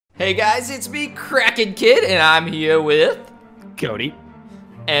Hey guys, it's me, Kraken Kid, and I'm here with Cody.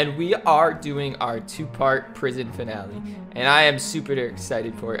 And we are doing our two-part prison finale. And I am super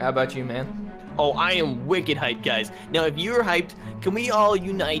excited for it. How about you, man? Oh, I am wicked hyped, guys. Now, if you're hyped, can we all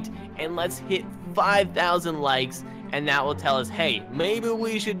unite and let's hit 5,000 likes, and that will tell us, hey, maybe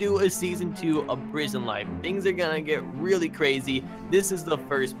we should do a season 2 of Prison Life. Things are gonna get really crazy. This is the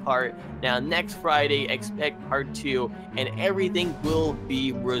first part. Now, next Friday, expect part 2, and everything will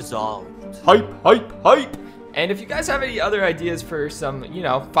be resolved. Hype, hype, hype! And if you guys have any other ideas for some,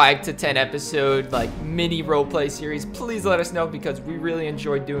 5 to 10 episode, mini roleplay series, please let us know because we really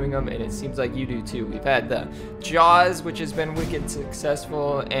enjoy doing them and it seems like you do too. We've had the Jaws, which has been wicked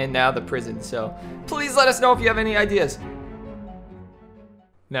successful, and now the prison. So please let us know if you have any ideas.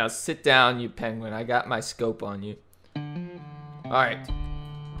 Now sit down, you penguin. I got my scope on you. Alright.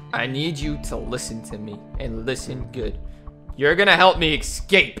 I need you to listen to me and listen good. You're gonna help me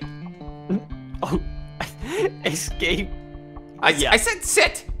escape. Oh. Escape. I said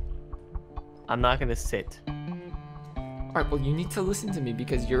sit. I'm not gonna sit. Alright, well you need to listen to me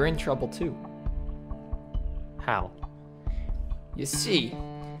because you're in trouble too. How? You see,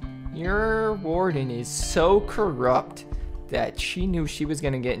 your warden is so corrupt that she knew she was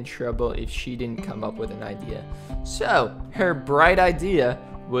gonna get in trouble if she didn't come up with an idea. So, her bright idea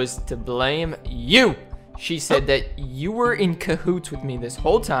was to blame you. She said that you were in cahoots with me this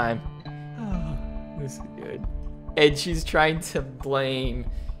whole time. This is good. And she's trying to blame,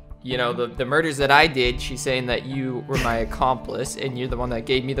 the murders that I did. She's saying that you were my accomplice and you're the one that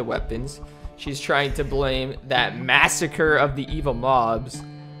gave me the weapons. She's trying to blame that massacre of the evil mobs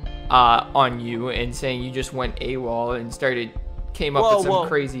on you and saying you just went AWOL and came up with some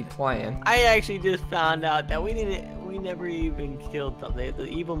crazy plan. I actually just found out that we never even killed them. The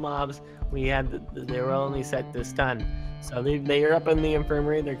evil mobs, they were only set to stun. So they are up in the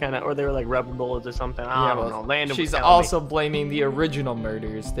infirmary. They're they were like rubber bullets or something. I don't know. Landon she's also blaming the original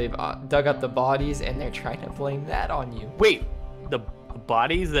murders. They've dug up the bodies and they're trying to blame that on you. Wait, the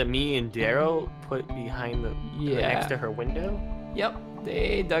bodies that me and Daryl put behind next to her window? Yep,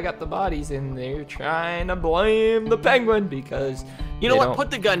 they dug up the bodies and they're trying to blame the penguin because you know what?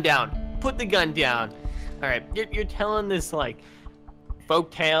 Put the gun down. Put the gun down. All right, you're telling this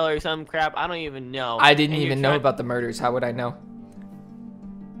folk tale or some crap. I don't even know. I didn't even know about the murders. How would I know?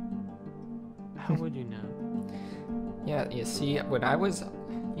 How would you know? Yeah, you see, when I was,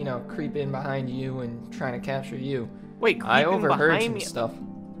 creeping behind you and trying to capture you, wait, I overheard some stuff.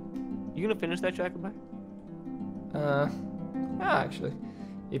 You gonna finish that track goodbye? Actually,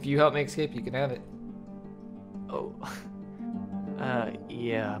 if you help me escape, you can have it. Oh,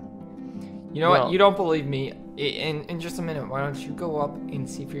 yeah. You know what? You don't believe me. In just a minute, why don't you go up and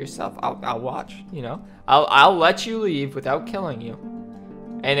see for yourself? I'll watch. I'll let you leave without killing you.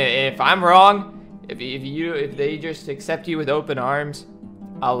 And if I'm wrong, if they just accept you with open arms,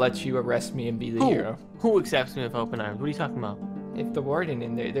 I'll let you arrest me and be the hero. Who accepts me with open arms? What are you talking about? If the warden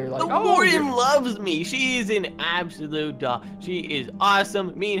and they're like, the warden loves me. She's an absolute doll. She is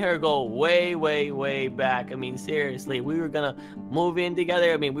awesome. Me and her go way, way, way back. I mean, seriously, we were gonna move in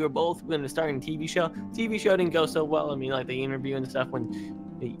together. I mean, we were both gonna start a TV show. TV show didn't go so well. I mean, the interview and stuff when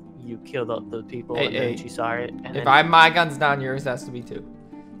you killed the people and then she saw it. And if my gun's down, yours has to be too.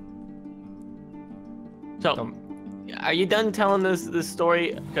 So, are you done telling this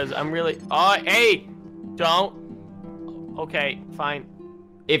story? Because I'm really. Oh, hey, don't. Okay, fine.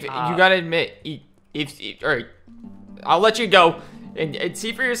 If you gotta admit, all right, I'll let you go and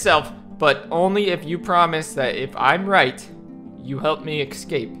see for yourself, but only if you promise that if I'm right, you help me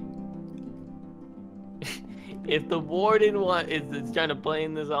escape. If the warden is trying to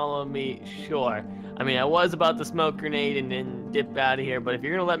blame this all on me, sure. I mean, I was about to smoke grenade and then dip out of here, but if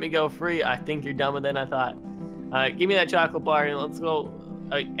you're gonna let me go free, I think you're dumber than I thought. Give me that chocolate bar and let's go.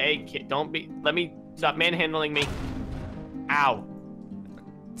 Hey, kid, let me stop manhandling me. Ow.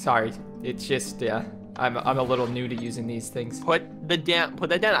 Sorry, it's just I'm a little new to using these things. Put that down.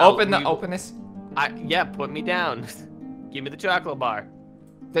 Open this. Yeah, put me down. Give me the chocolate bar.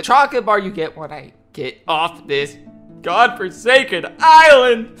 The chocolate bar you get when I get off this godforsaken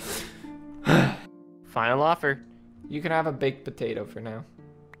island. Final offer. You can have a baked potato for now.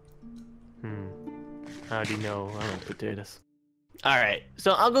 How do you know I like potatoes? All right,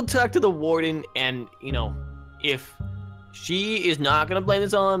 so I'll go talk to the warden and if she is not going to blame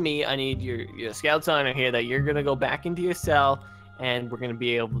this all on me, I need your scout's honor here that you're going to go back into your cell and we're going to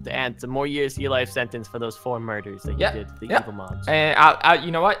be able to add some more years to your life sentence for those 4 murders that you did to the evil mobs. And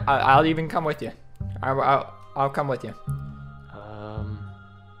you know what? I'll even come with you. I'll come with you.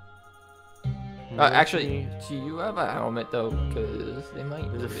 Actually, do you have a helmet though? Because they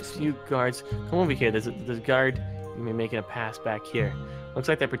might. There's a few guards. Come over here. There's a guard. You may be making a pass back here. Looks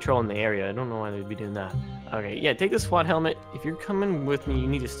like they're patrolling the area. I don't know why they'd be doing that. Okay, yeah, take the SWAT helmet. If you're coming with me, you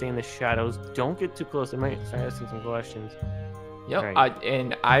need to stay in the shadows. Don't get too close. They might start asking some questions. Yep, Right.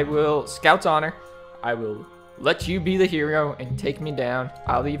 and I will, Scout's honor, I will let you be the hero and take me down.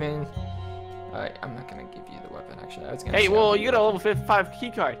 I'll even, I'm not going to give you the weapon, actually. I was gonna Hey, scout well, you. you got a level 5 key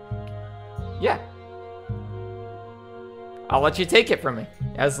card. Yeah. I'll let you take it from me,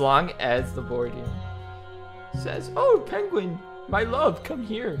 as long as the board here says, oh, penguin, my love, come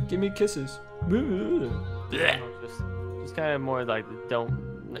here, give me kisses. Just kind of more like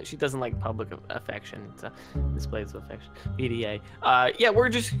she doesn't like public affection. It's displays of affection. BDA. Yeah, we're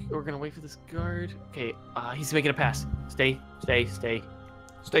gonna wait for this guard. Okay, he's making a pass. Stay. Stay.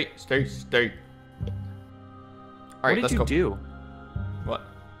 All right, What let's did go. you do What?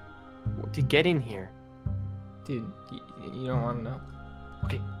 to get in here? Dude, you don't want to know.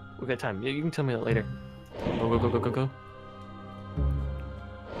 Okay, we got time. You can tell me that later. Go.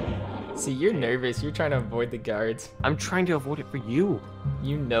 See, you're nervous. You're trying to avoid the guards. I'm trying to avoid it for you.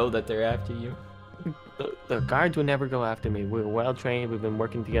 You know that they're after you. The guards would never go after me. We're well trained. We've been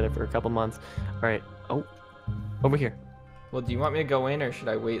working together for a couple months. All right. Oh, over here. Well, do you want me to go in or should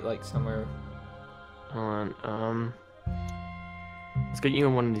I wait like somewhere? Hold on. Let's get you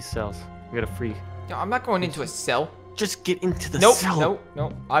in one of these cells. We got a free. No, I'm not going into a cell. Just get into the Nope, cell.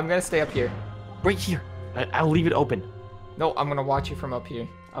 nope. I'm gonna stay up here. Right here. I'll leave it open. No, I'm gonna watch you from up here.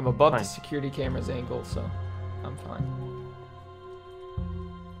 I'm above the Fine. security camera's angle, so I'm fine.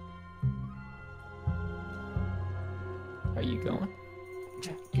 Are you going?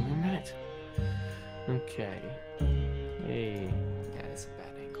 Give me a minute. Okay. Hey, Yeah, it's a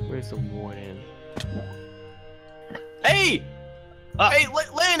bad angle. where's the warden? Hey! Hey,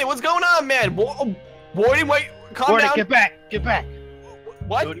 Landon, what's going on, man? Warden, wait, calm Cody, down. get back! Get back!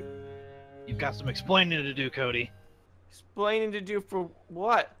 What? Cody, you've got some explaining to do, Cody. Explaining to do for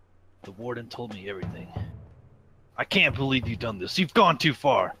what? The warden told me everything. I can't believe you've done this. You've gone too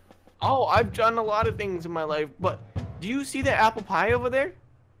far. Oh, I've done a lot of things in my life, but do you see that apple pie over there?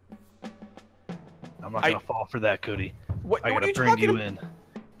 I'm not gonna fall for that, Cody. What I are gotta you bring talking you about? in.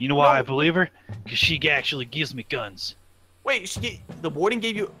 You know why No. I believe her? Because she actually gives me guns. Wait, the warden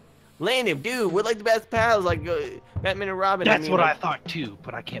gave you... Landon, dude, we're like the best pals, like Batman and Robin. That's what I like- thought too,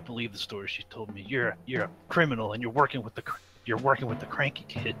 but I can't believe the story she told me. You're a criminal and you're working with the cranky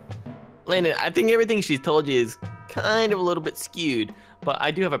kid. Landon, I think everything she's told you is kind of a little bit skewed, but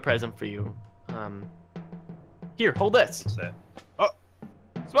I do have a present for you. Here, hold this. What's that? Oh,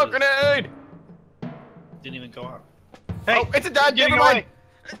 Smoke grenade! didn't even go off. Oh, it's a dodge, Getting never mind. away!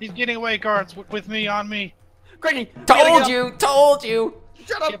 He's getting away, guards, with me, on me. Cranky, we gotta Told get you! Told you! up.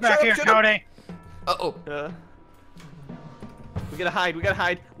 Shut up, Get back shut here, up, shut up. Cody. Uh-oh. We gotta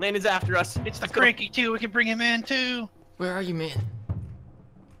hide, Landon's after us. It's the Let's go. cranky too. We can bring him in too. Where are you, man?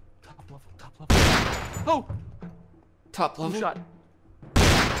 Top level. Oh, Top blue level? shot.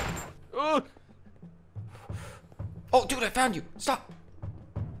 Oh, Oh, dude, I found you! Stop!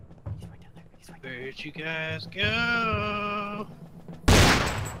 he's right down there. He's right there. Where'd you guys go?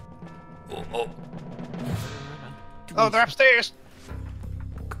 Oh. Oh, they're upstairs.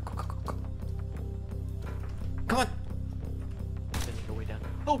 Go. Come on! Then you go way down.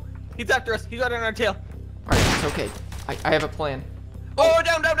 Oh, he's after us. He's right on our tail. Alright, it's okay. I have a plan. Oh,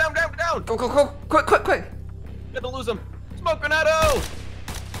 down. Go! Quick! Gotta lose him. Smoke grenado.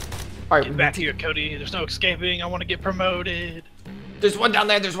 Alright, Get back here, Cody. There's no escaping. I want to get promoted. There's one down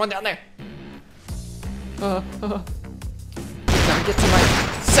there. Gotta get to my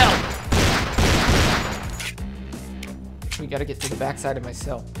cell. We gotta get to the backside of my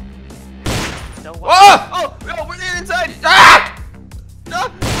cell. No, Oh! Oh, we're there inside. Ah! No,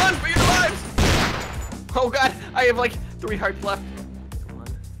 run for your lives. Oh God, I have like 3 hearts left. Come on.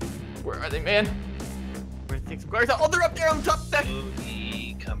 Where are they, man? We're gonna take some guards out. Oh, they're up there on the top deck.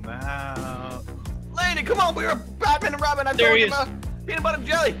 Cody, come out. Landon, come on, we were Batman and Robin. I There told he you is. about peanut butter and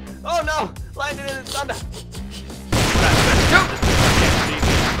jelly. Oh no, Landon in the thunder.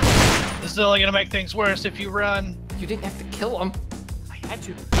 This is only gonna make things worse if you run. You didn't have to kill him. I had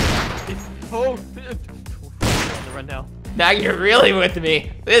to. Oh, on the run now. Now you're really with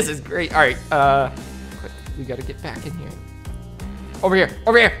me. This is great. Alright, quick. We gotta get back in here. Over here.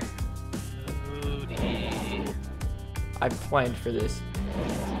 Cody. I've planned for this.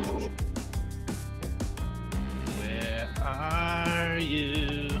 Where are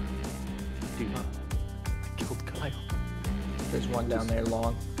you? Dude, I killed Kyle. There's one down there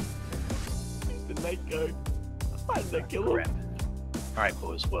long. The night guard. Why did I kill him? Crap. Alright,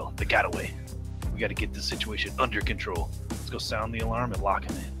 boys. Well, they got away. We got to get this situation under control. Let's go sound the alarm and lock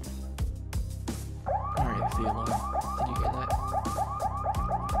him in. All right, the alarm. Did you hear that?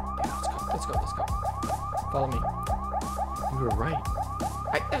 Yeah, let's go. Follow me. You were right.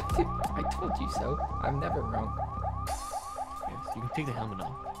 I told you so. I'm never wrong. Yes, you can take the helmet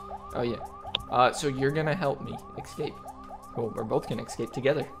off. Oh yeah. So you're gonna help me escape. Well, we're both gonna escape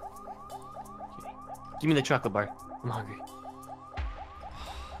together. Okay. Give me the chocolate bar. I'm hungry.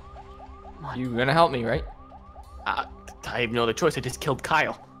 Come on. You're gonna help me, right? I have no other choice. I just killed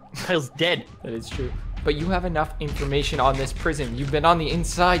Kyle. Kyle's dead. That is true. But you have enough information on this prison. You've been on the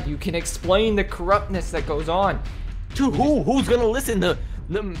inside. You can explain the corruptness that goes on. To who? Who's gonna listen?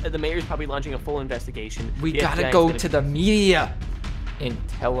 The mayor's probably launching a full investigation. We The gotta FBI's go gonna- to the media and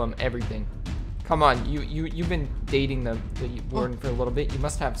tell them everything. Come on, you've been dating the warden for a little bit. You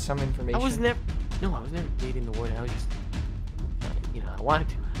must have some information. I was never dating the warden. I was just, I wanted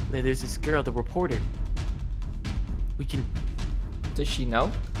to. There's this girl, the reporter. We can. Does she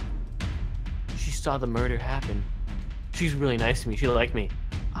know? She saw the murder happen. She's really nice to me. She liked me.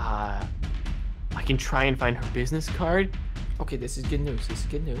 I can try and find her business card, Okay, this is good news.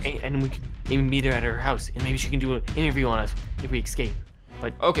 and we can maybe meet her at her house, and maybe she can do an interview on us if we escape.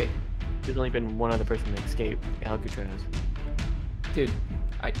 But Okay, there's only been one other person to escape, Alcatraz. dude,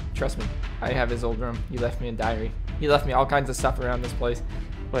 trust me. I have his old room. He left me a diary. He left me all kinds of stuff around this place.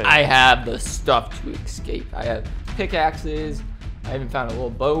 Wait. I have the stuff to escape. I have pickaxes. I even found a little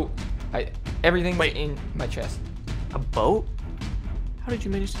boat. Everything's in my chest. A boat? How did you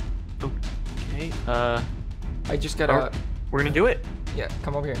manage to... Okay, I just gotta. we're gonna do it. Yeah,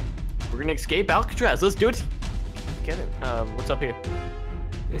 come over here. We're gonna escape Alcatraz. Let's do it. Get it. What's up here?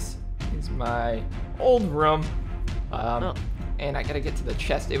 This is my old room. Oh. And I gotta get to the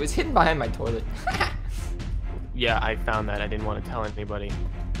chest. It was hidden behind my toilet. Yeah, I found that. I didn't want to tell anybody.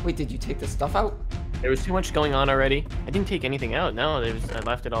 Wait, did you take the stuff out? There was too much going on already. I didn't take anything out. No, I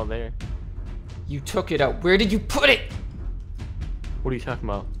left it all there. You took it out. Where did you put it? What are you talking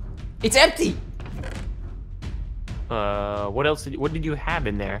about? It's empty. What else what did you have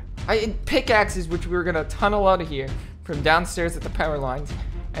in there? I had pickaxes, which we were gonna tunnel out of here from downstairs at the power lines,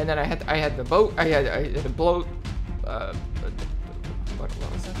 and then I had the boat. I had a blow. What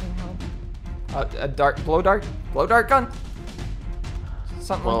was that thing called? A blow dart gun.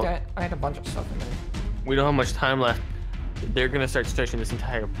 Something like that. I had a bunch of stuff in there. We don't have much time left. They're gonna start searching this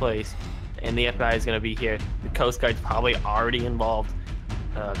entire place, and the FBI is gonna be here. The Coast Guard's probably already involved.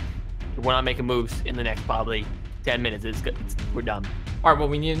 We're not making moves in the next probably 10 minutes. We're done. All right, well,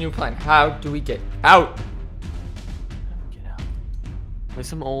 we need a new plan. How do we get out? Get out. There's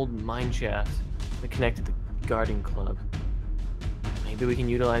some old mine shafts that connect to the garden club. Maybe we can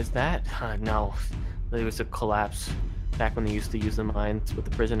utilize that? No. There was a collapse back when they used to use the mines with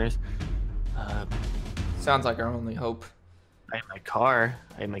the prisoners. Sounds like our only hope. I had my car.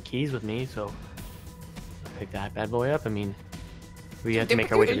 I had my keys with me, so pick that bad boy up. I mean, we have to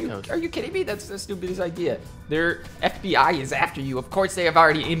make our way to the coast. Are you kidding me? That's the stupidest idea. Their FBI is after you. Of course, they have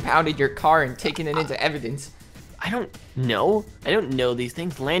already impounded your car and taken it into evidence. I don't know. I don't know these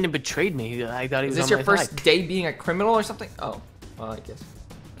things. Landon betrayed me. I thought he was Is this on your my first side. day being a criminal or something? Oh, well, I guess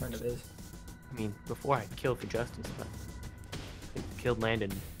kind of is. I mean, before I killed for justice, but I killed Landon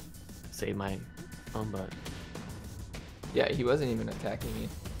to save my own butt. Yeah, he wasn't even attacking you.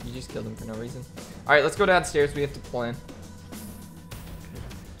 You just killed him for no reason. All right, let's go downstairs. We have to plan.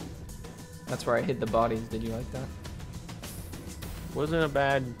 That's where I hid the bodies. Did you like that? Wasn't a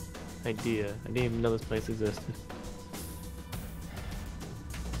bad idea. I didn't even know this place existed.